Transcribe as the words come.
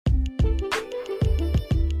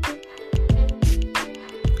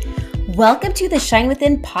Welcome to the Shine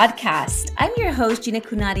Within podcast. I'm your host, Gina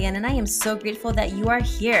Kunadian, and I am so grateful that you are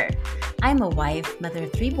here. I'm a wife, mother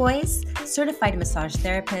of 3 boys, certified massage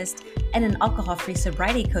therapist, and an alcohol-free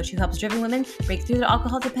sobriety coach who helps driven women break through their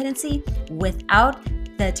alcohol dependency without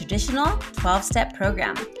the traditional 12-step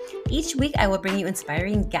program. Each week, I will bring you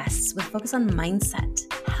inspiring guests with focus on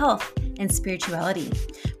mindset, health, and spirituality,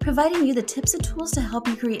 providing you the tips and tools to help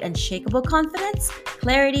you create unshakable confidence,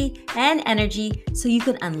 clarity, and energy so you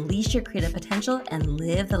can unleash your creative potential and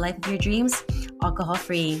live the life of your dreams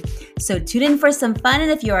alcohol-free. So tune in for some fun,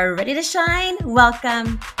 and if you are ready to shine,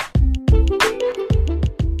 welcome.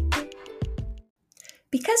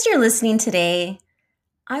 Because you're listening today,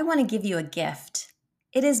 I want to give you a gift.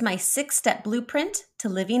 It is my 6-step blueprint to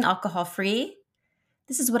living alcohol-free.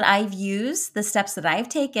 This is what I've used, the steps that I've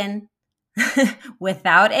taken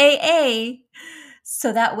without AA,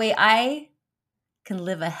 so that way I can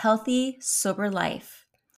live a healthy, sober life.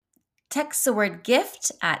 Text the word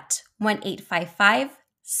GIFT at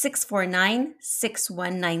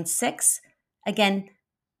 1-855-649-6196. Again,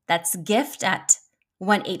 that's GIFT at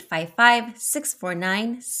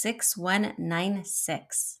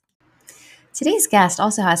 1-855-649-6196. Today's guest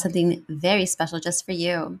also has something very special just for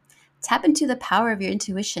you. Tap into the power of your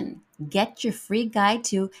intuition. Get your free guide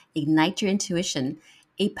to Ignite Your Intuition,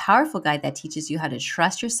 a powerful guide that teaches you how to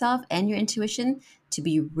trust yourself and your intuition, to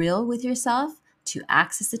be real with yourself, to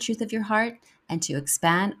access the truth of your heart, and to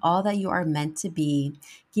expand all that you are meant to be,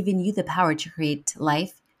 giving you the power to create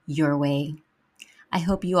life your way. I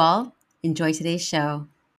hope you all enjoy today's show.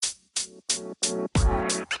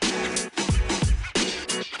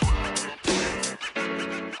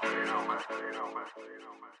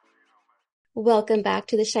 Welcome back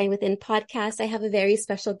to the Shine Within podcast. I have a very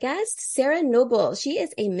special guest, Sarah Noble. She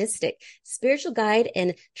is a mystic, spiritual guide,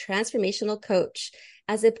 and transformational coach.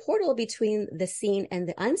 As a portal between the seen and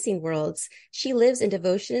the unseen worlds, she lives in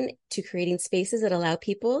devotion to creating spaces that allow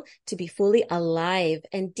people to be fully alive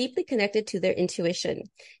and deeply connected to their intuition.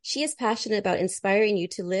 She is passionate about inspiring you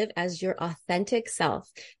to live as your authentic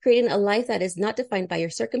self, creating a life that is not defined by your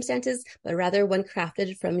circumstances, but rather one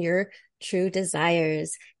crafted from your true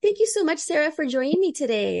desires. Thank you so much, Sarah, for joining me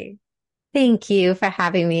today. Thank you for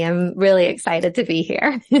having me. I'm really excited to be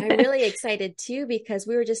here. I'm really excited too, because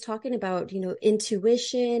we were just talking about,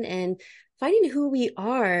 intuition and finding who we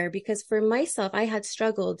are, because for myself, I had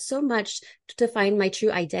struggled so much to find my true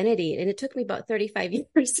identity. And it took me about 35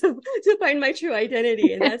 years to find my true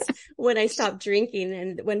identity. And that's when I stopped drinking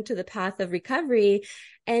and went to the path of recovery.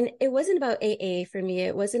 And it wasn't about AA for me.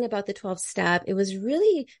 It wasn't about the 12-step. It was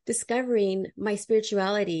really discovering my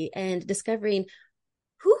spirituality and discovering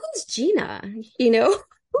who's Gina,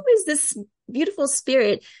 who is this beautiful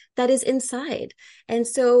spirit that is inside? And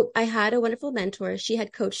so I had a wonderful mentor. She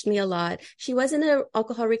had coached me a lot. She wasn't an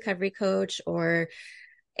alcohol recovery coach or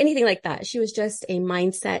anything like that. She was just a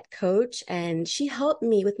mindset coach, and she helped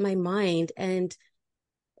me with my mind. And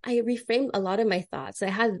I reframed a lot of my thoughts. I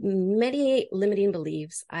had many limiting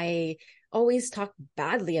beliefs. I always talk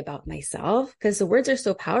badly about myself because the words are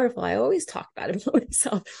so powerful. I always talk bad about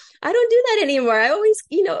myself. I don't do that anymore. I always,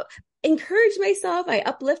 encourage myself. I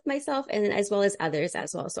uplift myself, and as well as others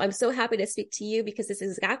as well. So I'm so happy to speak to you because this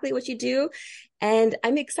is exactly what you do. And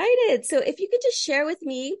I'm excited. So if you could just share with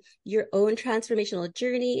me your own transformational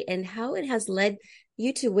journey and how it has led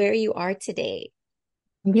you to where you are today.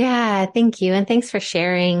 Yeah, thank you. And thanks for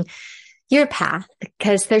sharing your path,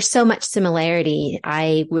 because there's so much similarity.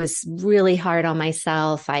 I was really hard on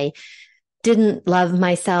myself. I didn't love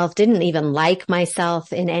myself, didn't even like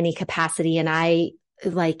myself in any capacity. And I,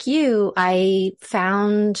 like you, I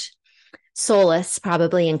found solace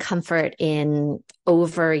probably and comfort in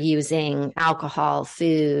overusing alcohol,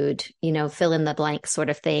 food, fill in the blank sort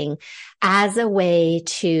of thing as a way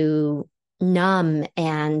to numb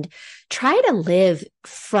and try to live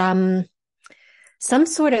from some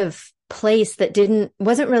sort of place that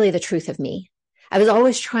wasn't really the truth of me. I was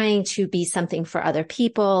always trying to be something for other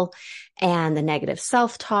people, and the negative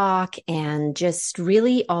self-talk, and just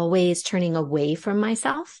really always turning away from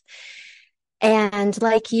myself. And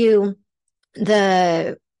like you,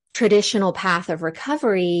 the traditional path of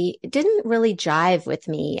recovery didn't really jive with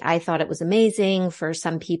me. I thought it was amazing for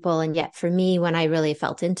some people, and yet for me, when I really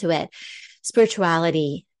felt into it,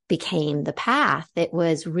 spirituality became the path. It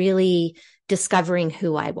was really discovering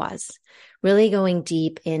who I was, really going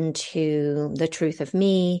deep into the truth of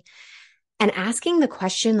me and asking the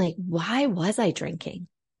question, why was I drinking?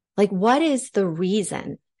 What is the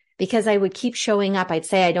reason? Because I would keep showing up. I'd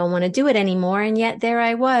say, I don't want to do it anymore. And yet there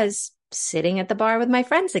I was, sitting at the bar with my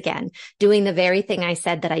friends again, doing the very thing I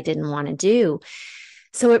said that I didn't want to do.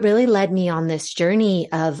 So it really led me on this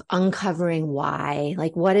journey of uncovering why,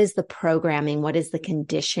 like, what is the programming? What is the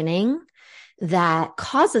conditioning that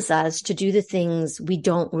causes us to do the things we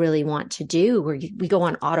don't really want to do, where we go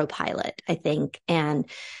on autopilot, I think, and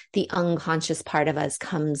the unconscious part of us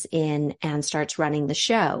comes in and starts running the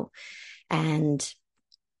show. And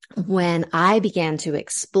when I began to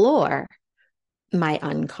explore my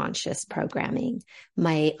unconscious programming,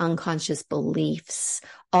 my unconscious beliefs,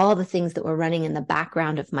 all the things that were running in the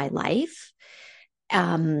background of my life,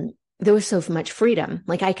 there was so much freedom.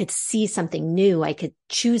 Like I could see something new. I could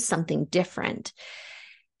choose something different.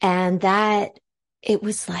 And that it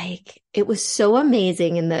was so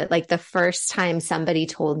amazing. In the first time somebody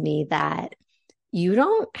told me that you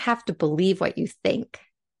don't have to believe what you think.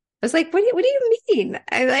 I was like, what do you mean?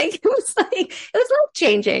 It was life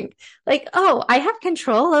changing. Like, oh, I have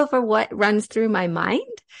control over what runs through my mind.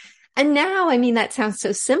 And now, I mean, that sounds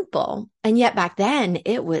so simple. And yet back then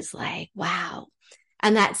it was like, wow.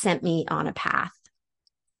 And that sent me on a path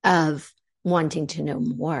of wanting to know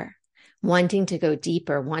more, wanting to go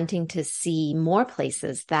deeper, wanting to see more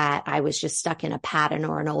places that I was just stuck in a pattern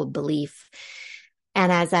or an old belief.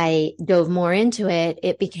 And as I dove more into it,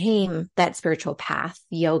 it became that spiritual path,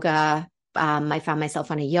 yoga. I found myself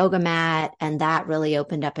on a yoga mat, and that really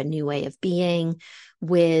opened up a new way of being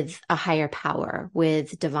with a higher power,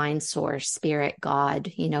 with divine source, spirit, God,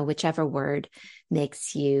 whichever word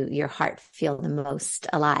makes your heart feel the most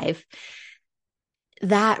alive.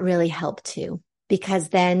 That really helped too, because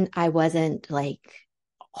then I wasn't like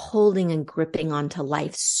holding and gripping onto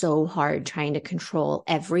life so hard, trying to control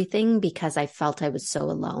everything because I felt I was so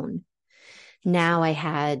alone. Now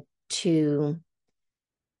I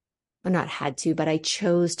but I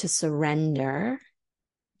chose to surrender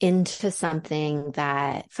into something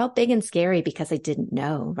that felt big and scary because I didn't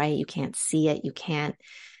know, right? You can't see it. You can't,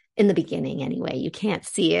 in the beginning anyway, you can't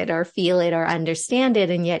see it or feel it or understand it.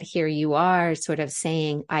 And yet here you are sort of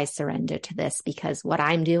saying, I surrender to this because what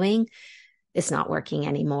I'm doing, it's not working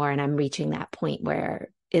anymore. And I'm reaching that point where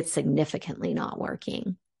it's significantly not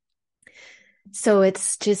working. So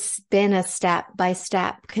it's just been a step by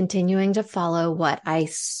step, continuing to follow what I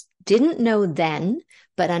didn't know then,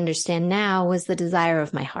 but understand now was the desire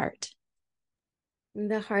of my heart.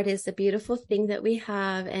 The heart is a beautiful thing that we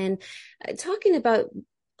have. And talking about,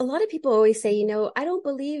 a lot of people always say, I don't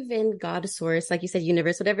believe in God source, like you said,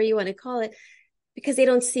 universe, whatever you want to call it, because they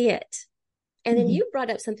don't see it. And then you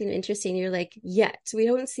brought up something interesting. You're like, yet, we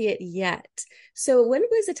don't see it yet. So when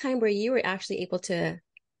was the time where you were actually able to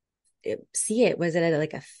see it? Was it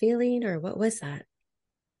like a feeling, or what was that?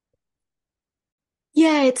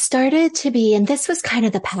 Yeah, it started to be, and this was kind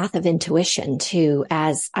of the path of intuition too,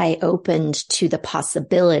 as I opened to the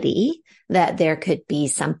possibility that there could be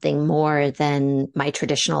something more than my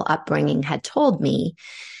traditional upbringing had told me.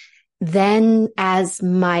 Then as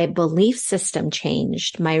my belief system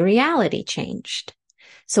changed, my reality changed.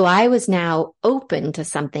 So I was now open to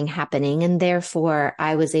something happening, and therefore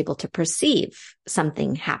I was able to perceive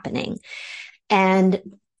something happening. And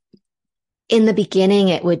in the beginning,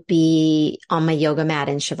 it would be on my yoga mat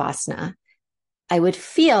in Shavasana. I would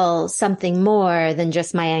feel something more than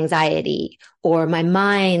just my anxiety or my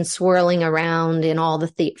mind swirling around in all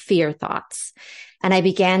the fear thoughts. And I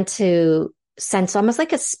began to sense almost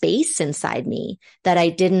like a space inside me that I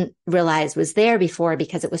didn't realize was there before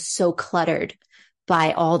because it was so cluttered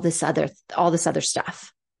by all this other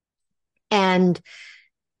stuff. And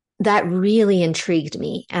that really intrigued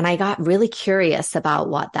me. And I got really curious about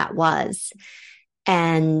what that was.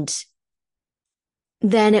 And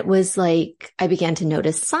then it was like, I began to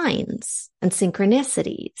notice signs and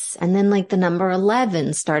synchronicities. And then like the number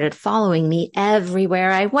 11 started following me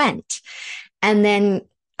everywhere I went. And then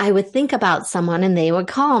I would think about someone and they would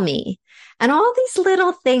call me, and all these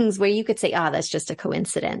little things where you could say, oh, that's just a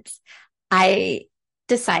coincidence. I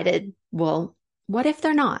decided, well, what if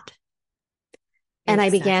they're not? And I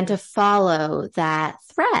began to follow that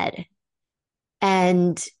thread.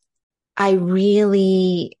 And I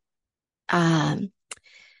really,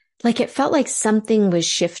 it felt like something was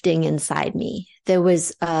shifting inside me. There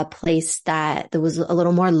was a place that there was a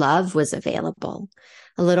little more love was available,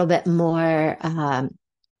 a little bit more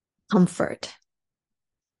comfort.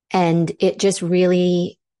 And it just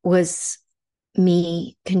really was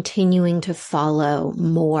me continuing to follow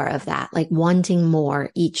more of that, like wanting more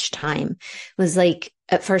each time. It was like,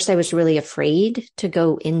 at first I was really afraid to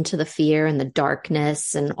go into the fear and the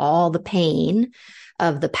darkness and all the pain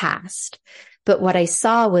of the past. But what I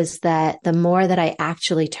saw was that the more that I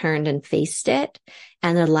actually turned and faced it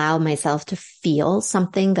and allowed myself to feel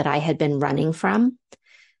something that I had been running from,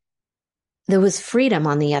 there was freedom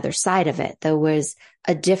on the other side of it. There was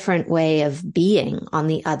a different way of being on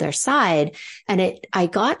the other side. And I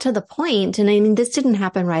got to the point, and I mean, this didn't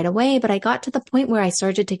happen right away, but I got to the point where I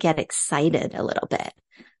started to get excited a little bit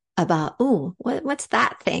about, oh, what's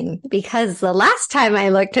that thing? Because the last time I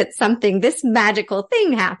looked at something, this magical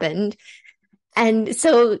thing happened. And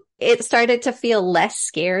so it started to feel less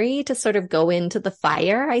scary to sort of go into the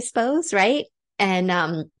fire, I suppose, right?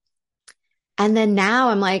 And then now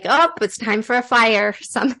I'm like, oh, it's time for a fire.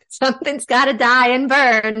 Something's got to die and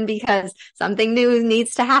burn because something new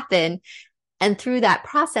needs to happen. And through that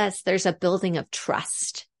process, there's a building of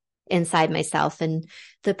trust inside myself. And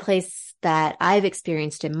the place that I've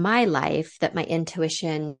experienced in my life that my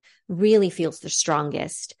intuition really feels the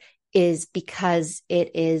strongest is because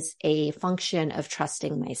it is a function of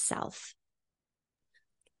trusting myself.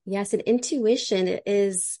 Yes, and intuition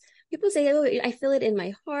is, people say, oh, I feel it in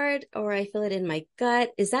my heart or I feel it in my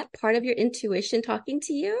gut. Is that part of your intuition talking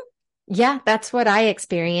to you? Yeah, that's what I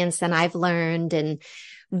experienced and I've learned. And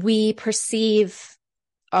we perceive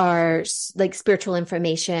our like spiritual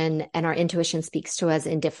information and our intuition speaks to us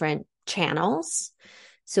in different channels.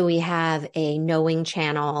 So we have a knowing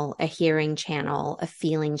channel, a hearing channel, a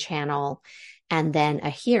feeling channel, and then a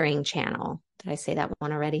hearing channel. Did I say that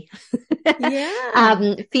one already?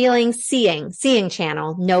 Yeah. Feeling, seeing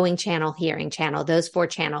channel, knowing channel, hearing channel, those 4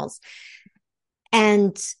 channels.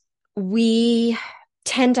 And we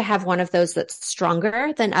tend to have one of those that's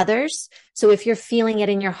stronger than others. So if you're feeling it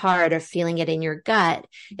in your heart or feeling it in your gut,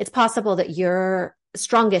 it's possible that your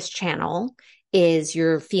strongest channel is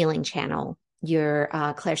your feeling channel, your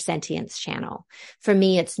clairsentience channel. For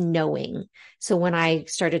me, it's knowing. So when I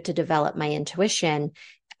started to develop my intuition,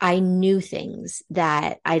 I knew things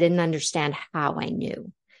that I didn't understand how I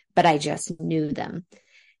knew, but I just knew them.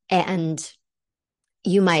 And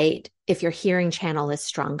you might, if your hearing channel is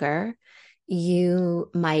stronger, you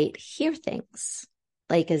might hear things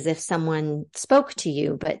like as if someone spoke to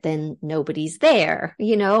you, but then nobody's there,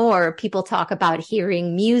 or people talk about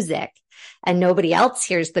hearing music and nobody else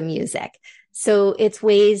hears the music. So it's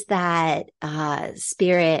ways that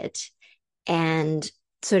spirit and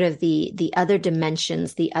sort of the other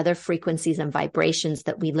dimensions, the other frequencies and vibrations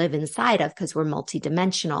that we live inside of, because we're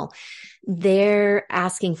multidimensional, they're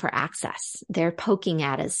asking for access. They're poking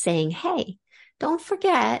at us saying, hey, don't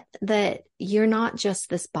forget that you're not just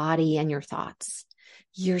this body and your thoughts.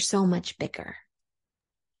 You're so much bigger.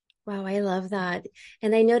 Wow, I love that.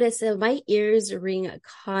 And I notice that my ears ring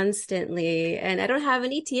constantly and I don't have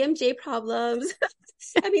any TMJ problems.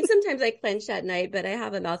 I mean, sometimes I clench at night, but I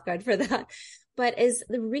have a mouth guard for that. But is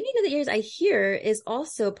the ringing of the ears I hear is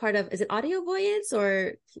also part of, is it audio voyance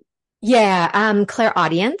or? Yeah,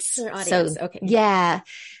 clairaudience. Clairaudience. So Okay. yeah.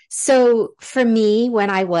 So for me, when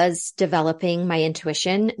I was developing my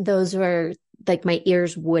intuition, those were like my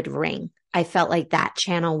ears would ring. I felt like that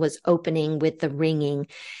channel was opening with the ringing.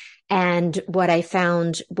 And what I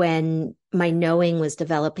found when my knowing was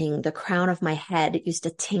developing, the crown of my head used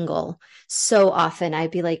to tingle so often. I'd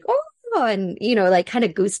be like, oh, and like kind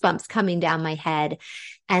of goosebumps coming down my head.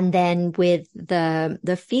 And then with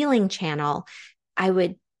the feeling channel, I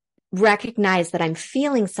would recognize that I'm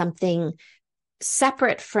feeling something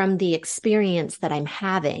separate from the experience that I'm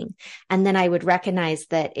having. And then I would recognize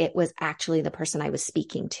that it was actually the person I was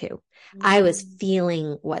speaking to. I was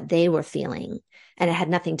feeling what they were feeling and it had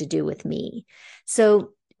nothing to do with me.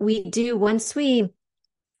 So once we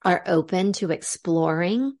are open to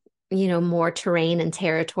exploring, more terrain and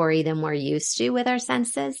territory than we're used to with our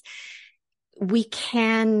senses, we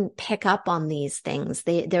can pick up on these things.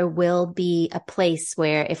 There will be a place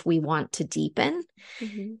where if we want to deepen,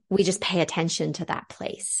 we just pay attention to that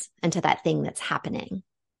place and to that thing that's happening.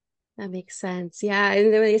 That makes sense. Yeah.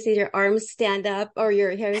 And then when you see your arms stand up or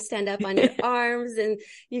your hairs stand up on your arms and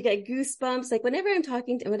you get goosebumps, like whenever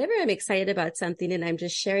I'm excited about something and I'm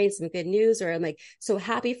just sharing some good news or I'm like so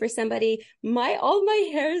happy for somebody, all my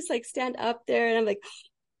hairs like stand up there and I'm like,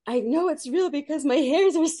 I know it's real because my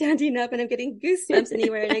hairs are standing up and I'm getting goosebumps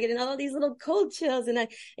anywhere and I'm getting all these little cold chills and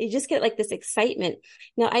you just get like this excitement.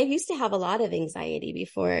 Now, I used to have a lot of anxiety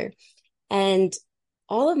before and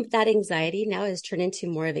all of that anxiety now has turned into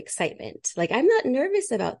more of excitement. Like I'm not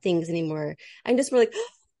nervous about things anymore. I'm just more like,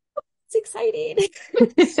 oh, it's exciting.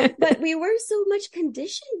 But we were so much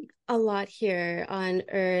conditioned a lot here on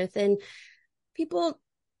Earth and people,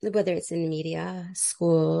 whether it's in media,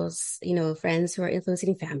 schools, friends who are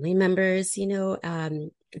influencing family members,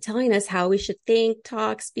 telling us how we should think,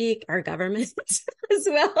 talk, speak, our government as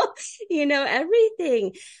well,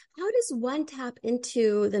 everything. How does one tap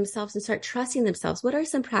into themselves and start trusting themselves? What are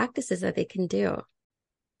some practices that they can do?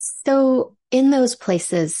 So in those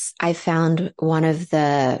places, I found one of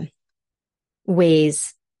the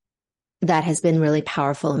ways that has been really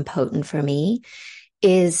powerful and potent for me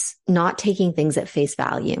is not taking things at face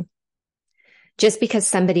value. Just because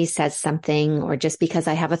somebody says something, or just because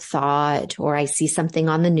I have a thought, or I see something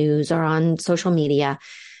on the news or on social media,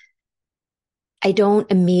 I don't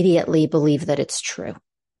immediately believe that it's true.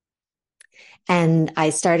 And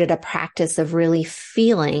I started a practice of really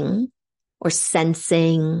feeling or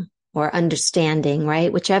sensing or understanding,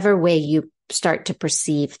 right? Whichever way you start to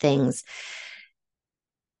perceive things.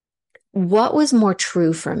 What was more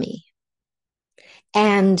true for me?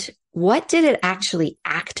 And what did it actually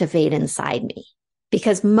activate inside me?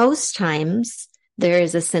 Because most times there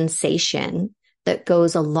is a sensation that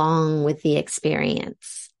goes along with the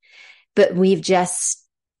experience, but we've just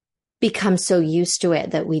become so used to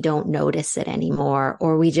it that we don't notice it anymore,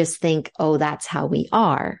 or we just think, oh, that's how we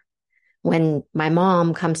are. When my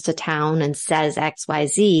mom comes to town and says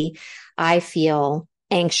XYZ, I feel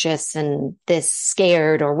anxious and this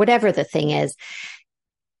scared or whatever the thing is.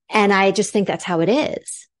 And I just think that's how it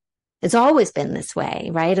is. It's always been this way,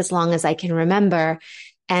 right? As long as I can remember.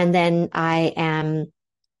 And then I am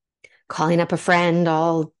calling up a friend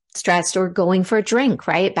all stressed or going for a drink,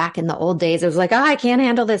 right? Back in the old days, it was like, oh, I can't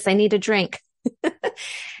handle this. I need a drink.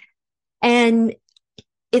 And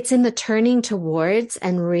it's in the turning towards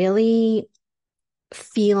and really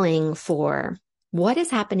feeling for what is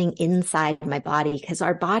happening inside my body, because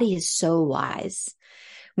our body is so wise.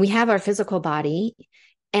 We have our physical body,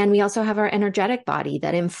 and we also have our energetic body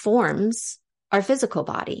that informs our physical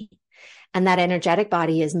body. And that energetic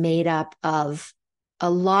body is made up of a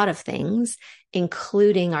lot of things,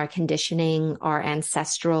 including our conditioning, our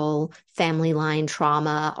ancestral family line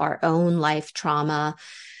trauma, our own life trauma,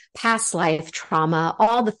 past life trauma,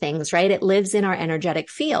 all the things, right? It lives in our energetic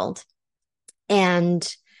field. And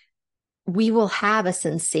we will have a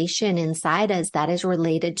sensation inside us that is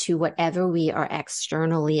related to whatever we are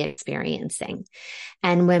externally experiencing.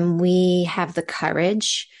 And when we have the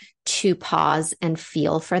courage to pause and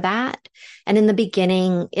feel for that, and in the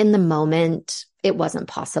beginning, in the moment, it wasn't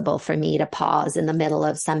possible for me to pause in the middle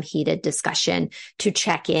of some heated discussion to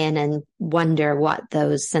check in and wonder what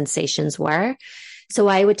those sensations were. So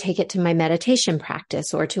I would take it to my meditation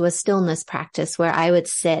practice or to a stillness practice where I would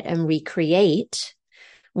sit and recreate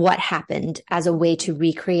what happened as a way to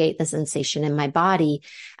recreate the sensation in my body.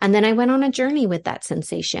 And then I went on a journey with that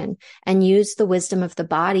sensation and used the wisdom of the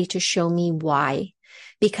body to show me why.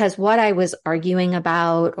 Because what I was arguing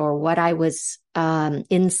about, or what I was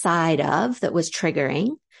inside of that was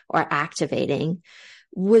triggering or activating,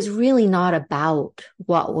 was really not about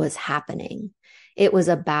what was happening. It was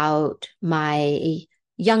about my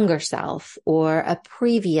younger self or a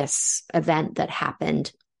previous event that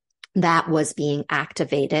happened that was being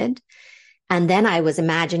activated. And then I was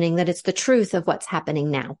imagining that it's the truth of what's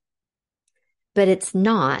happening now. But it's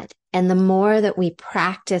not. And the more that we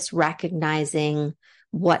practice recognizing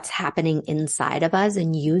what's happening inside of us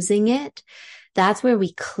and using it, that's where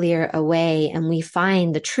we clear away and we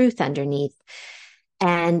find the truth underneath.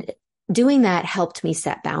 And doing that helped me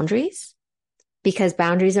set boundaries, because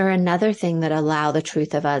boundaries are another thing that allow the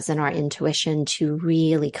truth of us and our intuition to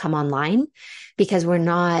really come online, because we're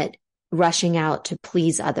not rushing out to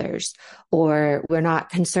please others, or we're not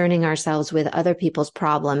concerning ourselves with other people's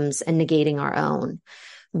problems and negating our own.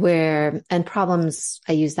 And problems,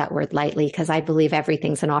 I use that word lightly because I believe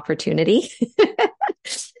everything's an opportunity.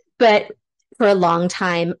 But for a long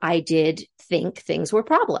time, I did think things were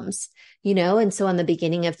problems, and so in the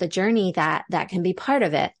beginning of the journey, that can be part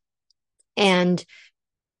of it. And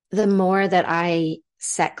the more that I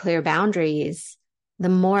set clear boundaries, the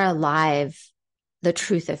more alive the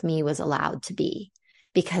truth of me was allowed to be,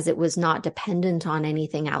 because it was not dependent on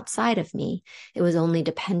anything outside of me. It was only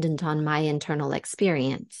dependent on my internal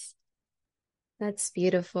experience. That's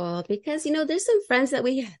beautiful, because there's some friends that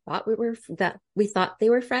we thought they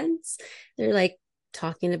were friends. They're like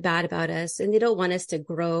talking bad about us, and they don't want us to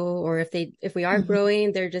grow. Or if we are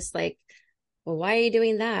growing, they're just like, well, why are you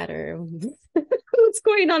doing that? Or what's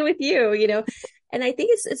going on with you? And I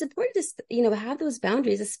think it's important to, have those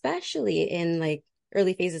boundaries, especially in like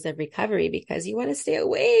early phases of recovery, because you want to stay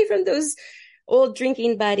away from those old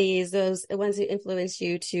drinking buddies, those ones who influence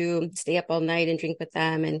you to stay up all night and drink with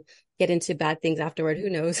them and get into bad things afterward. Who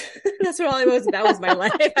knows? That's what all I was. That was my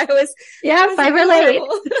life. I relate.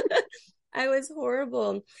 I was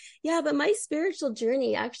horrible. Yeah. But my spiritual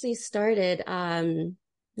journey actually started,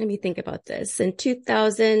 let me think about this. In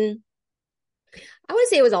 2000, I would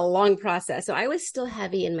say it was a long process. So I was still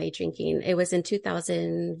heavy in my drinking. It was in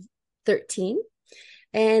 2013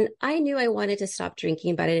 And I knew I wanted to stop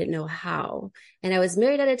drinking, but I didn't know how. And I was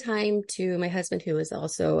married at a time to my husband, who was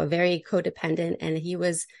also a very codependent, and he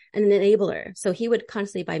was an enabler. So he would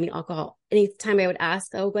constantly buy me alcohol. Anytime I would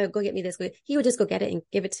ask, oh, go get me this, he would just go get it and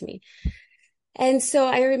give it to me. And so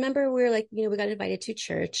I remember we were like, we got invited to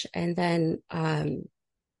church, and then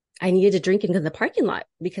I needed to drink in the parking lot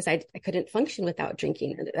because I couldn't function without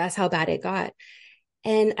drinking. That's how bad it got.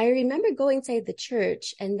 And I remember going inside the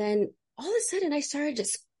church, and then all of a sudden I started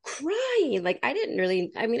just crying. Like I didn't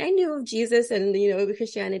really, I mean, I knew of Jesus and,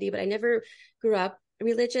 Christianity, but I never grew up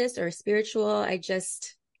religious or spiritual. I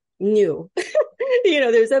just knew,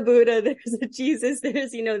 there's a Buddha, there's a Jesus,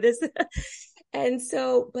 there's, this. And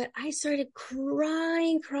so, but I started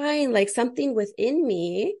crying, like something within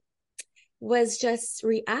me was just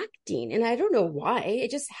reacting. And I don't know why,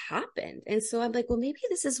 it just happened. And so I'm like, well, maybe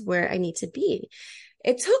this is where I need to be.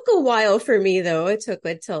 It took a while for me, though. It took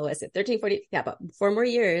until, was it 13, 40? Yeah, about 4 more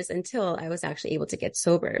years until I was actually able to get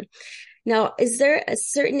sober. Now, is there a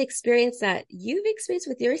certain experience that you've experienced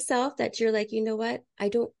with yourself that you're like, you know what? I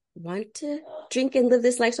don't want to drink and live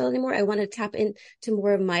this lifestyle anymore. I want to tap into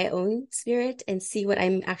more of my own spirit and see what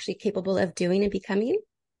I'm actually capable of doing and becoming.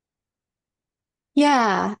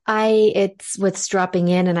 Yeah, it's what's dropping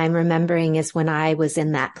in and I'm remembering is when I was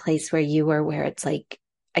in that place where you were, where it's like,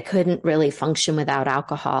 I couldn't really function without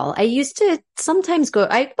alcohol. I used to sometimes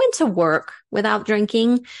I went to work without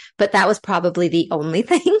drinking, but that was probably the only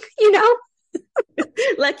thing,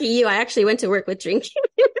 Lucky you. I actually went to work with drinking.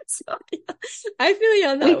 So, yeah, I feel you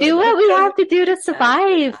on We that one. do what we have to do to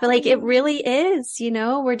survive. Like it really is,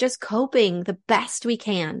 we're just coping the best we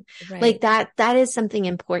can. Right. Like that is something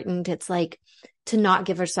important. It's like to not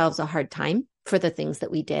give ourselves a hard time for the things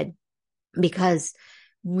that we did because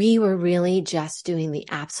we were really just doing the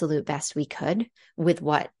absolute best we could with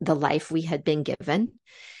what the life we had been given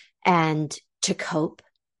and to cope,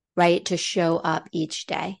 right? To show up each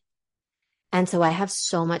day. And so I have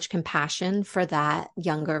so much compassion for that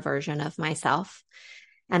younger version of myself.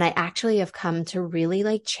 And I actually have come to really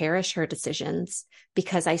like cherish her decisions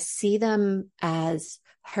because I see them as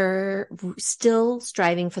her still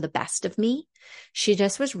striving for the best of me. She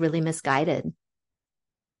just was really misguided.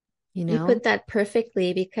 You put that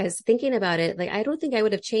perfectly because thinking about it, like, I don't think I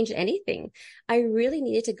would have changed anything. I really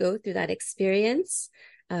needed to go through that experience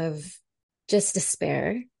of just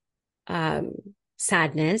despair, um,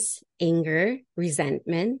 sadness, anger,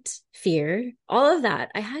 resentment, fear, all of that.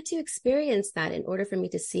 I had to experience that in order for me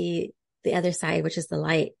to see the other side, which is the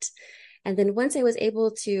light. And then once I was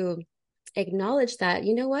able to acknowledge that,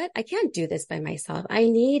 you know what, I can't do this by myself. I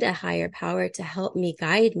need a higher power to help me,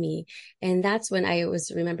 guide me. And that's when I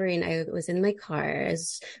was remembering I was in my car.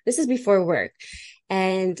 This is before work.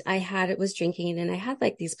 And was drinking and I had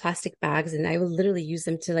like these plastic bags and I would literally use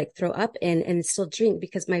them to like throw up in and still drink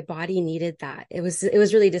because my body needed that. It was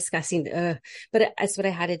really disgusting. But that's what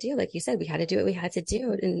I had to do. Like you said, we had to do what we had to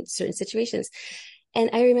do in certain situations.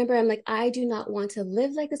 And I remember I'm like, I do not want to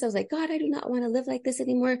live like this. I was like, God, I do not want to live like this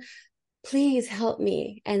anymore. Please help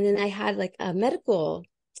me. And then I had like a medical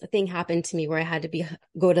thing happen to me where I had to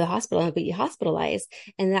go to the hospital and be hospitalized.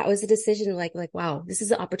 And that was a decision like, wow, this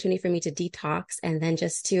is an opportunity for me to detox and then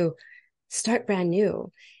just to start brand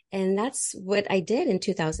new. And that's what I did in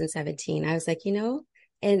 2017. I was like,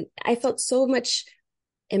 and I felt so much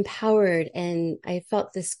empowered and I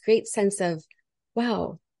felt this great sense of,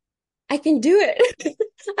 wow, I can do it.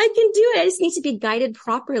 I can do it. I just need to be guided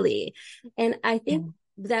properly. And I think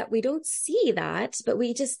that we don't see that, but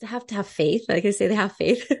we just have to have faith. Like I say, they have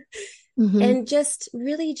faith and just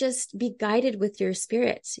really just be guided with your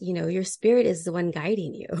spirit. Your spirit is the one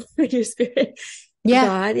guiding you. Your spirit,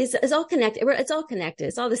 God is all connected. It's all connected.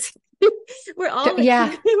 It's all this. We're all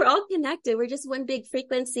connected. We're just one big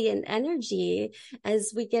frequency and energy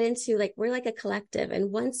as we get into we're like a collective.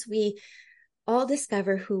 And once we all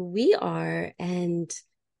discover who we are and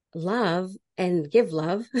love and give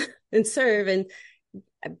love and serve and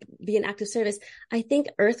be an active service, I think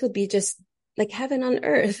Earth would be just like heaven on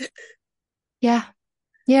earth. Yeah.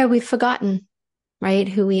 Yeah. We've forgotten, right,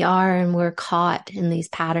 who we are and we're caught in these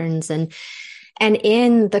patterns and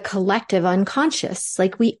in the collective unconscious,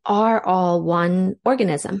 like we are all one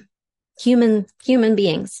organism, human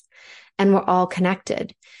beings, and we're all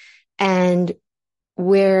connected. And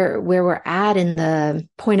where we're at in the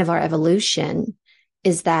point of our evolution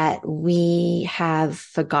is that we have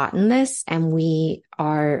forgotten this and we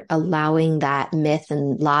are allowing that myth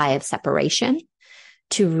and lie of separation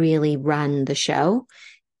to really run the show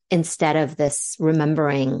instead of this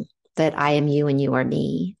remembering that I am you and you are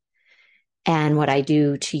me. And what I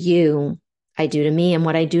do to you, I do to me. And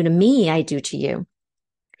what I do to me, I do to you.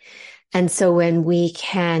 And so when we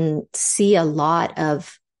can see a lot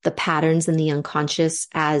of the patterns in the unconscious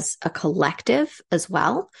as a collective as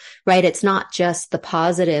well, right? It's not just the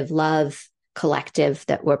positive love collective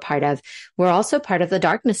that we're part of. We're also part of the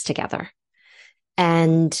darkness together.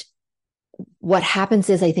 And what happens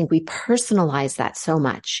is I think we personalize that so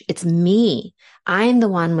much. It's me. I'm the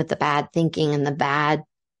one with the bad thinking and the bad,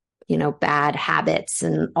 bad habits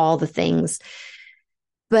and all the things.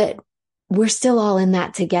 But we're still all in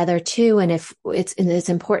that together too. And if it's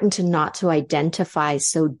important to identify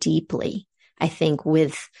so deeply, I think,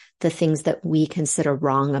 with the things that we consider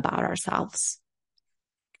wrong about ourselves.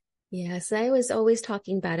 Yes, I was always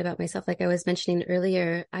talking bad about myself. Like I was mentioning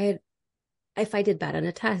earlier, if I did bad on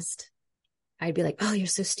a test, I'd be like, "Oh, you're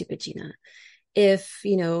so stupid, Gina." If,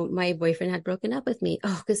 my boyfriend had broken up with me,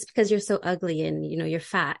 oh, because you're so ugly and, you're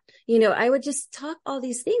fat, I would just talk all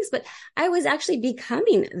these things, but I was actually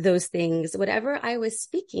becoming those things. Whatever I was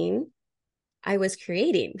speaking, I was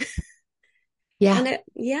creating. Yeah.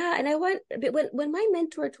 And I want, but when my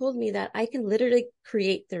mentor told me that I can literally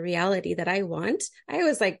create the reality that I want, I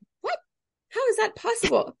was like, what? How is that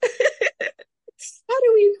possible? How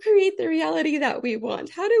do we create the reality that we want?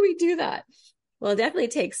 How do we do that? Well, it definitely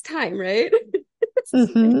takes time, right?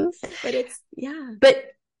 Mm-hmm. But it's, yeah. But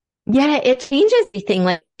yeah, it changes everything.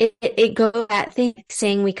 Like it goes, that thing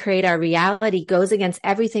saying we create our reality goes against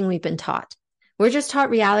everything we've been taught. We're just taught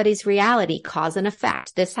reality's reality, cause and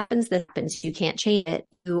effect. This happens. You can't change it.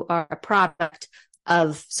 You are a product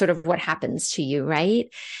of sort of what happens to you,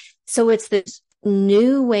 right? So it's this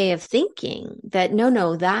new way of thinking that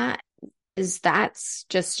no, that's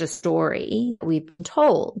just a story we've been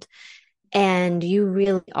told. And you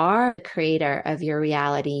really are the creator of your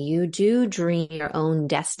reality. You do dream your own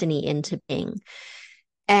destiny into being.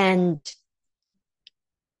 And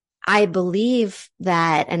I believe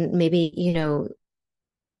that, and maybe,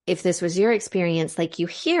 if this was your experience, like you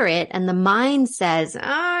hear it and the mind says,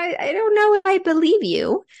 I don't know if I believe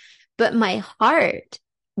you, but my heart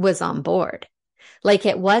was on board. Like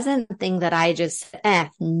it wasn't something that I just,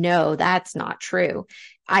 no, that's not true.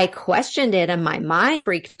 I questioned it and my mind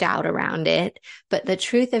freaked out around it. But the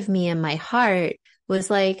truth of me and my heart was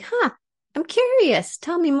like, I'm curious.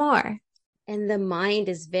 Tell me more. And the mind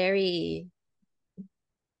is very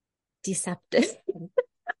deceptive.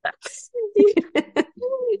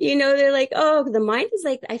 They're like, oh, the mind is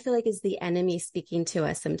like, I feel like is the enemy speaking to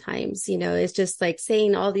us sometimes. It's just like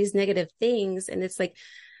saying all these negative things. And it's like,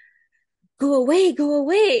 go away, go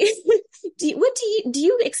away. Do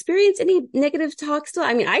you experience any negative talk still?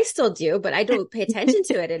 I mean, I still do, but I don't pay attention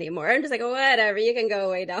to it anymore. I'm just like, whatever, you can go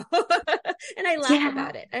away now. And I laugh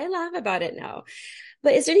about it. I laugh about it now.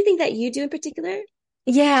 But is there anything that you do in particular?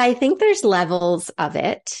 Yeah, I think there's levels of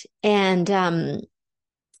it. And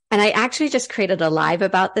I actually just created a live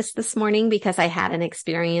about this morning because I had an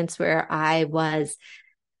experience where I was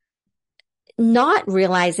not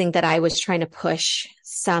realizing that I was trying to push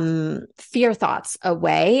some fear thoughts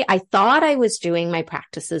away. I thought I was doing my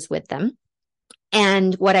practices with them.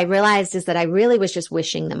 And what I realized is that I really was just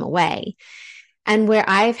wishing them away. And where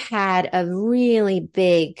I've had a really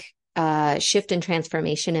big shift and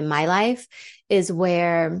transformation in my life is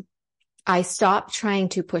where I stopped trying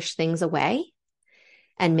to push things away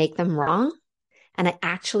and make them wrong. And I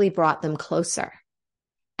actually brought them closer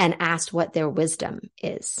and asked what their wisdom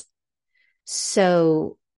is.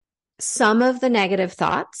 So some of the negative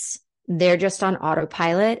thoughts, they're just on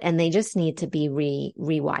autopilot and they just need to be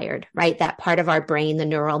rewired, right? That part of our brain, the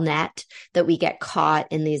neural net, that we get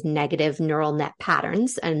caught in these negative neural net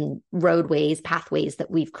patterns and pathways that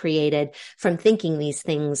we've created from thinking these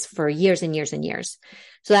things for years and years and years.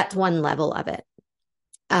 So that's one level of it.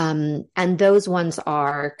 And those ones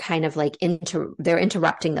are kind of like they're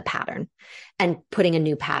interrupting the pattern and putting a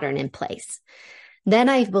new pattern in place. Then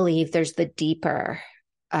I believe there's the deeper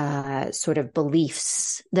sort of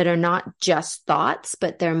beliefs that are not just thoughts,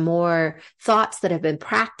 but they're more thoughts that have been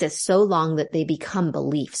practiced so long that they become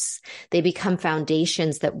beliefs. They become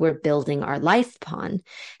foundations that we're building our life upon,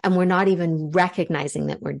 and we're not even recognizing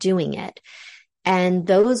that we're doing it. And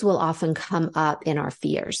those will often come up in our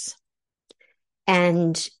fears.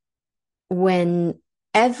 And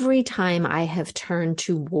every time I have turned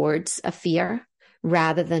towards a fear,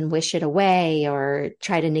 rather than wish it away or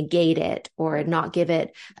try to negate it or not give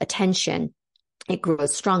it attention, it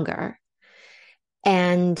grows stronger.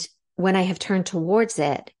 And when I have turned towards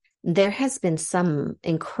it, there has been some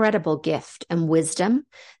incredible gift and wisdom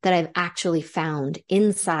that I've actually found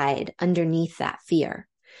inside underneath that fear.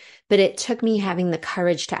 But it took me having the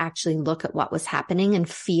courage to actually look at what was happening and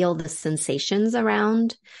feel the sensations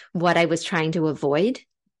around what I was trying to avoid.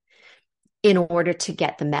 in order to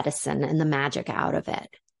get the medicine and the magic out of it.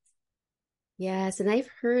 Yes. And I've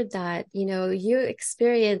heard that, you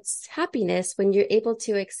experience happiness when you're able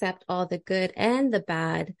to accept all the good and the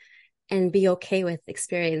bad and be okay with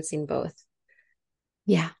experiencing both.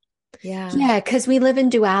 Yeah. Yeah. Yeah. Because we live in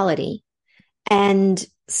duality. And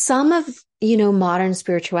some of, modern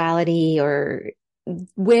spirituality or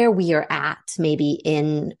where we are at, maybe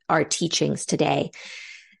in our teachings today,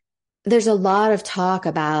 there's a lot of talk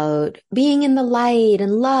about being in the light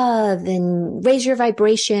and love and raise your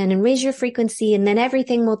vibration and raise your frequency, and then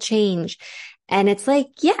everything will change. And it's like,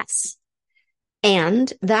 yes.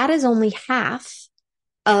 And that is only half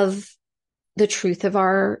of the truth of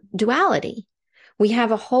our duality. We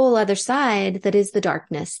have a whole other side that is the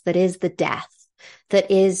darkness, that is the death, that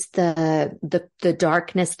is the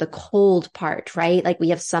darkness, the cold part, right? Like we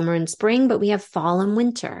have summer and spring, but we have fall and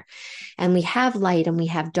winter, and we have light and we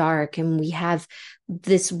have dark, and we have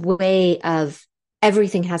this way of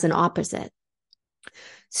everything has an opposite.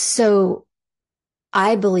 So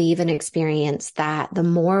I believe and experience that the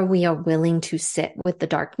more we are willing to sit with the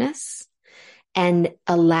darkness and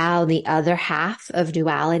allow the other half of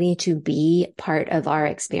duality to be part of our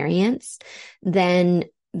experience, then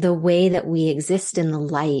the way that we exist in the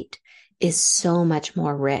light is so much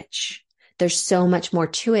more rich. There's so much more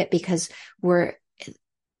to it because we're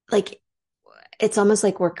like, it's almost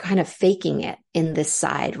like we're kind of faking it in this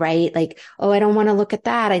side, right? Like, oh, I don't want to look at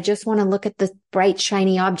that. I just want to look at the bright,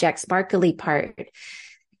 shiny object, sparkly part.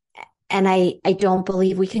 And I don't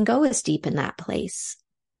believe we can go as deep in that place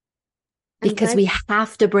because we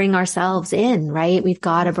have to bring ourselves in, right? We've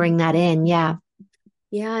got to bring that in. Yeah.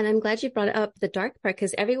 Yeah. And I'm glad you brought up the dark part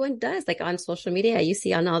because everyone does, like on social media, you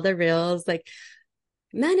see on all the reels, like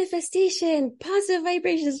manifestation, positive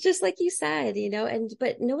vibrations, just like you said,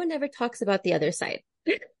 but no one ever talks about the other side.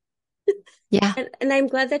 Yeah. And I'm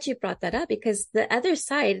glad that you brought that up because the other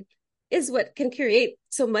side is what can create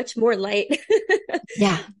so much more light.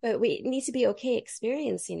 Yeah. But we need to be okay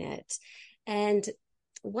experiencing it. And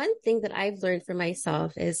one thing that I've learned for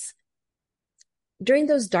myself is during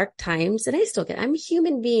those dark times, and I'm a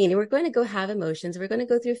human being and we're going to go have emotions. We're going to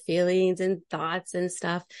go through feelings and thoughts and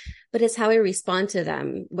stuff, but it's how I respond to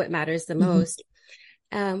them, what matters the most.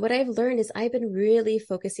 What I've learned is I've been really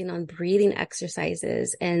focusing on breathing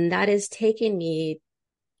exercises, and that is taking me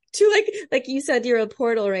to like you said, you're a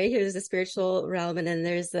portal, right? Here's the spiritual realm, and then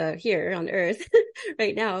there's the here on earth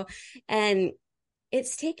right now. And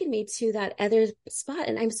it's taken me to that other spot.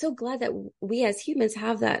 And I'm so glad that we as humans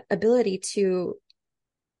have that ability to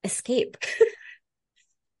escape.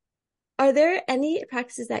 Are there any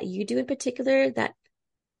practices that you do in particular that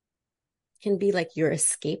can be like your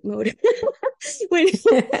escape mode when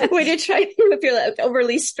you're trying if you're like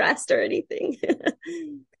overly stressed or anything?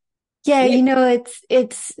 Yeah,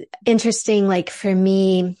 it's interesting. Like for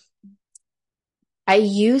me, I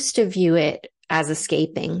used to view it as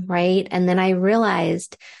escaping, right? And then I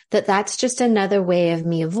realized that that's just another way of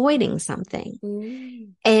me avoiding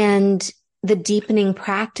something. And the deepening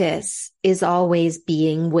practice is always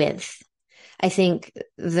being with. I think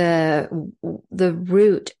the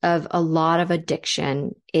root of a lot of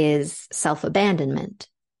addiction is self-abandonment.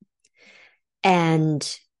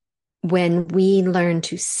 And when we learn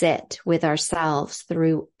to sit with ourselves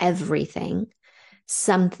through everything,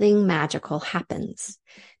 something magical happens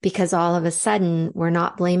because all of a sudden we're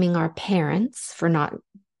not blaming our parents for not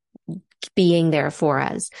being there for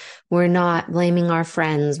us. We're not blaming our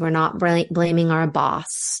friends. We're not blaming our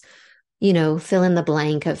boss, fill in the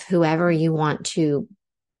blank of whoever you want to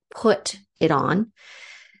put it on.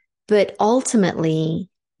 But ultimately,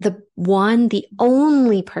 the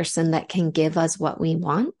only person that can give us what we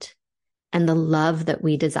want and the love that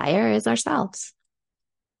we desire is ourselves.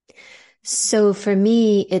 So for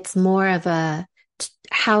me, it's more of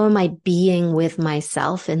how am I being with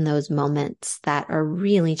myself in those moments that are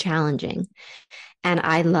really challenging? And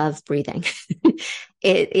I love breathing.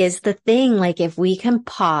 It is the thing, like if we can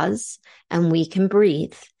pause and we can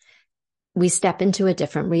breathe, we step into a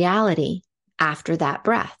different reality after that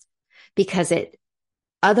breath because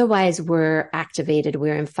otherwise we're activated.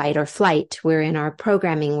 We're in fight or flight. We're in our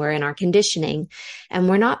programming. We're in our conditioning and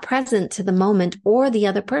we're not present to the moment or the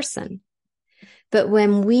other person. But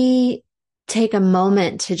when we take a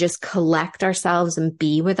moment to just collect ourselves and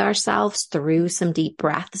be with ourselves through some deep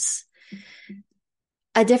breaths,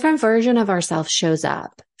 a different version of ourselves shows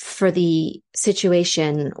up for the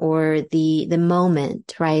situation or the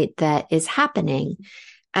moment, right, that is happening.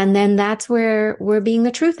 And then that's where we're being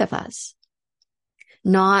the truth of us,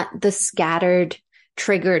 not the scattered,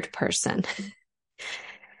 triggered person.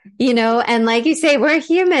 and like you say, we're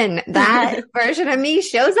human. That version of me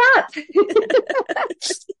shows up.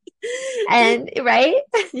 And right?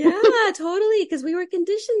 Yeah, totally. Because we were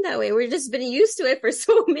conditioned that way. We've just been used to it for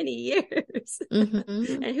so many years.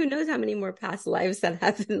 Mm-hmm. And who knows how many more past lives that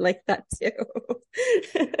happened like that too.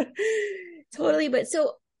 Totally. But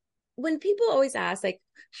so when people always ask, like,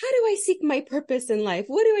 how do I seek my purpose in life?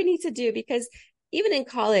 What do I need to do? Because even in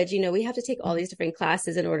college, we have to take all these different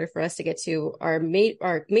classes in order for us to get to our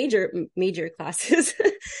major classes.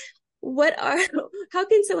 what are How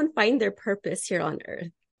can someone find their purpose here on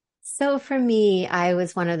earth? So for me, I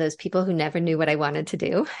was one of those people who never knew what I wanted to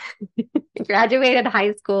do. I graduated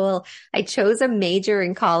high school. I chose a major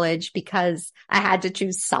in college because I had to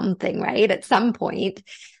choose something, right? At some point.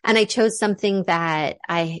 And I chose something that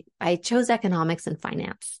I chose economics and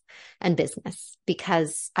finance and business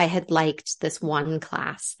because I had liked this one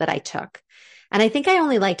class that I took. And I think I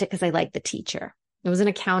only liked it because I liked the teacher. It was an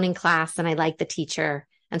accounting class and I liked the teacher.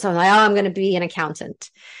 And so I'm like, oh, I'm going to be an accountant.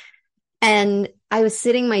 And I was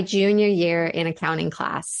sitting my junior year in accounting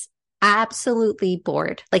class, absolutely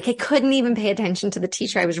bored. Like I couldn't even pay attention to the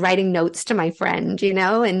teacher. I was writing notes to my friend,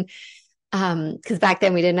 and because back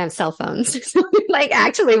then we didn't have cell phones, so like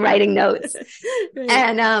actually writing notes. Right.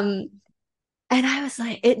 And I was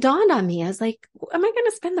like, it dawned on me. I was like, am I going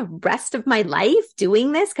to spend the rest of my life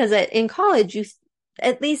doing this? Because in college,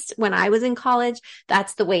 at least when I was in college,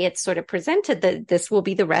 that's the way it's sort of presented, that this will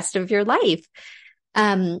be the rest of your life.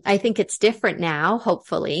 I think it's different now,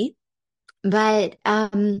 hopefully. But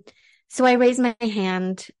so I raised my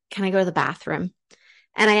hand. Can I go to the bathroom?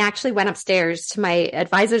 And I actually went upstairs to my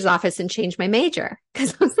advisor's office and changed my major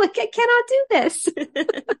because I was like, I cannot do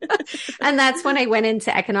this. And that's when I went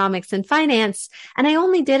into economics and finance. And I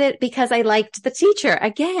only did it because I liked the teacher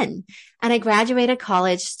again. And I graduated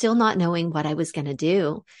college still not knowing what I was going to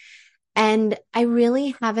do. And I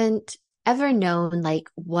really haven't ever known like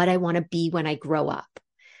what I want to be when I grow up.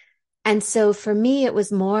 And so for me, it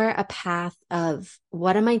was more a path of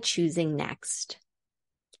what am I choosing next?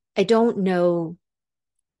 I don't know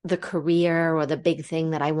the career or the big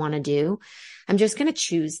thing that I want to do. I'm just going to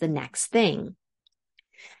choose the next thing.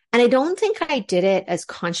 And I don't think I did it as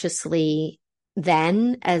consciously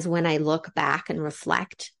then as when I look back and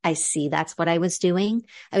reflect, I see that's what I was doing.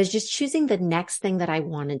 I was just choosing the next thing that I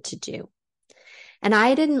wanted to do. And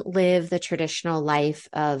I didn't live the traditional life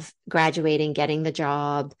of graduating, getting the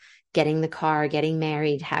job, getting the car, getting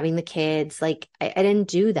married, having the kids. Like I didn't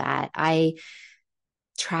do that. I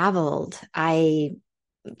traveled. I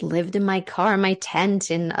lived in my car, my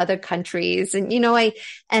tent in other countries. And,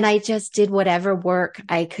 I just did whatever work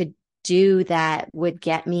I could do that would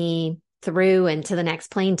get me through and to the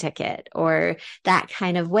next plane ticket or that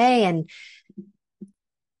kind of way. And,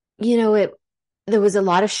 there was a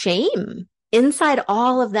lot of shame inside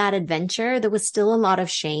all of that adventure. There was still a lot of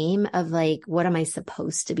shame of like, what am I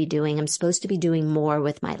supposed to be doing? I'm supposed to be doing more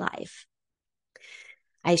with my life.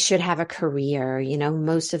 I should have a career.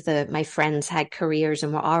 Most of my friends had careers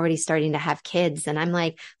and were already starting to have kids. And I'm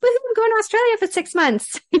like, I'm going to Australia for 6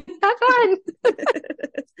 months. Have fun.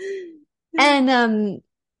 And,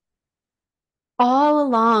 all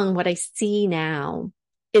along what I see now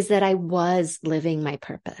is that I was living my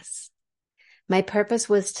purpose. My purpose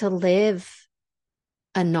was to live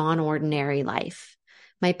a non-ordinary life.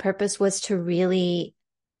 My purpose was to really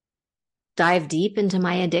dive deep into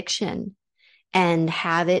my addiction and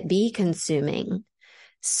have it be consuming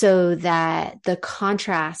so that the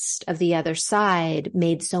contrast of the other side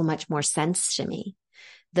made so much more sense to me.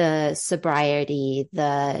 The sobriety,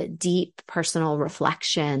 the deep personal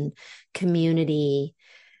reflection, community,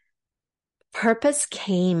 purpose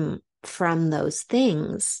came from those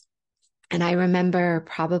things. And I remember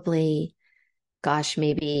probably,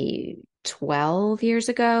 maybe 12 years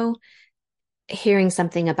ago, hearing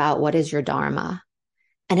something about what is your Dharma.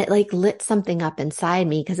 And it like lit something up inside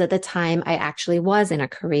me because at the time I actually was in a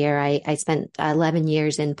career. I spent 11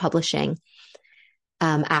 years in publishing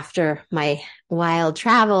after my wild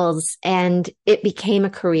travels, and it became a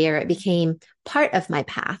career. It became part of my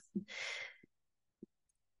path.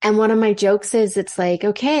 And one of my jokes is it's like,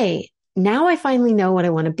 okay, now I finally know what I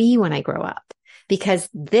want to be when I grow up because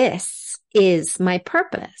this is my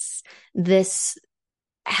purpose. This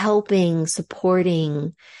helping,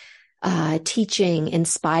 supporting, teaching,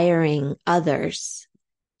 inspiring others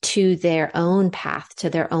to their own path, to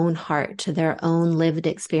their own heart, to their own lived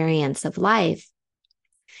experience of life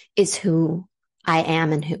is who I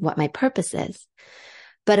am and what my purpose is.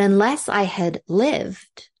 But unless I had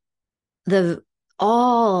lived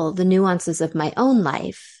all the nuances of my own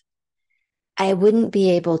life, I wouldn't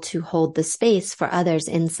be able to hold the space for others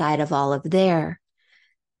inside of all of their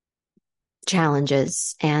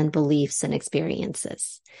challenges and beliefs and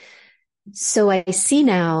experiences. So I see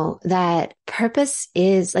now that purpose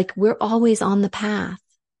is like we're always on the path.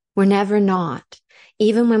 We're never not.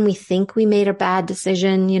 Even when we think we made a bad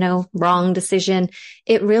decision, wrong decision,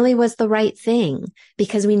 it really was the right thing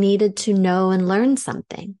because we needed to know and learn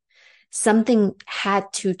something. Something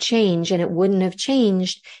had to change, and it wouldn't have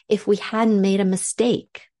changed if we hadn't made a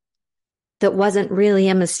mistake that wasn't really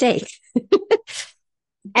a mistake.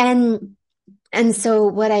 And so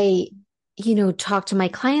what I, talk to my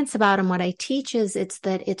clients about and what I teach is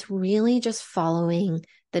it's really just following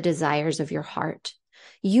the desires of your heart.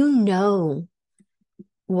 You know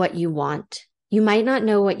what you want. You might not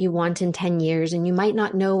know what you want in 10 years, and you might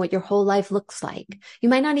not know what your whole life looks like. You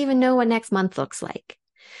might not even know what next month looks like,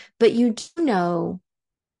 but you do know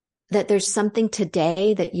that there's something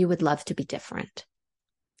today that you would love to be different.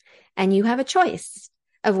 And you have a choice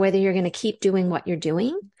of whether you're going to keep doing what you're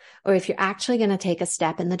doing or if you're actually going to take a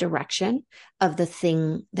step in the direction of the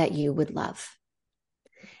thing that you would love.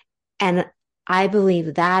 And I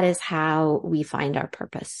believe that is how we find our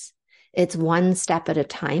purpose. It's one step at a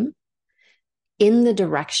time in the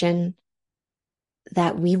direction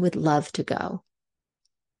that we would love to go.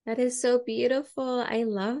 That is so beautiful. I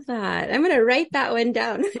love that. I'm going to write that one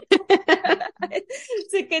down.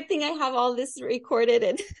 It's a good thing I have all this recorded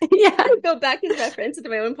and go back and reference it to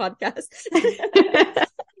my own podcast.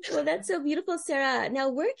 Well, that's so beautiful, Sarah. Now,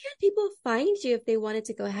 where can people find you if they wanted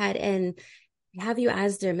to go ahead and have you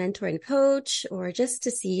as their mentor and coach, or just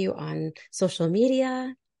to see you on social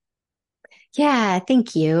media? Yeah,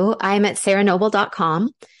 thank you. I'm at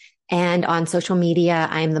sarahnoble.com, and on social media,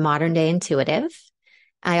 I'm the Modern Day Intuitive.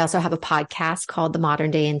 I also have a podcast called the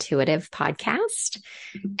Modern Day Intuitive Podcast.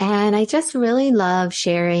 And I just really love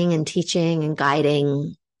sharing and teaching and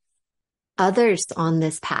guiding others on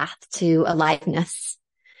this path to aliveness,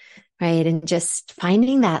 right? And just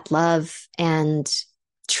finding that love and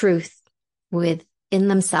truth within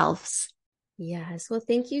themselves. Yes. Well,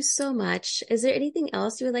 thank you so much. Is there anything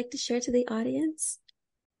else you would like to share to the audience?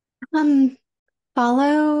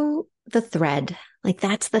 Follow the thread. Like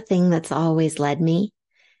that's the thing that's always led me.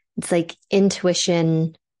 It's like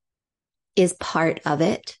intuition is part of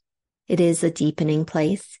it. It is a deepening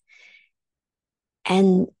place.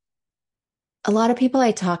 And a lot of people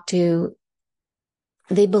I talk to,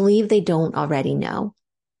 they believe they don't already know.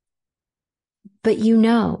 But you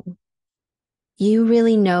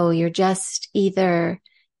really know. You're just either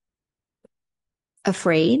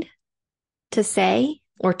afraid to say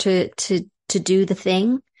or to do the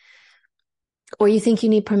thing, or you think you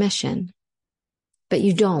need permission, but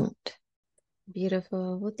you don't.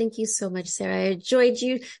 Beautiful. Well, thank you so much, Sarah. I enjoyed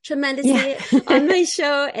you tremendously on my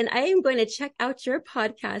show, and I am going to check out your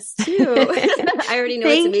podcast too. I already know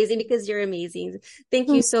it's amazing because you're amazing. Thank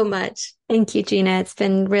you so much. Thank you, Gina. It's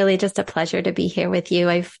been really just a pleasure to be here with you.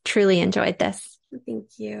 I've truly enjoyed this. Thank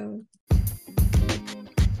you.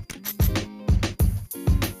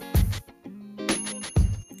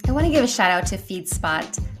 I want to give a shout out to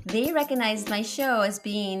FeedSpot. They recognized my show as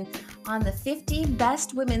being on the 50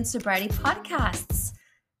 Best Women Sobriety Podcasts.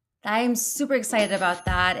 I am super excited about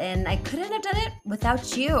that, and I couldn't have done it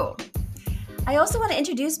without you. I also want to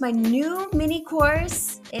introduce my new mini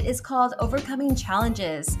course. It is called Overcoming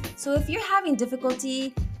Challenges. So if you're having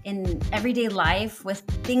difficulty in everyday life with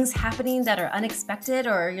things happening that are unexpected,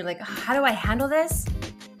 or you're like, how do I handle this?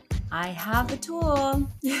 I have the tool.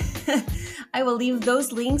 I will leave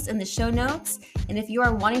those links in the show notes. And if you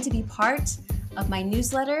are wanting to be part of my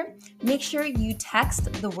newsletter, make sure you text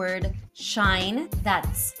the word SHINE,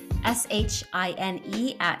 that's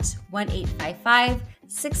SHINE, at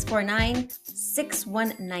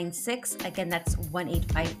 1-855-649-6196. Again, that's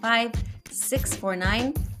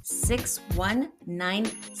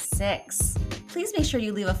 1-855-649-6196. Please make sure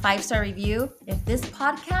you leave a 5-star review if this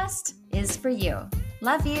podcast is for you.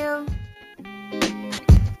 Love you.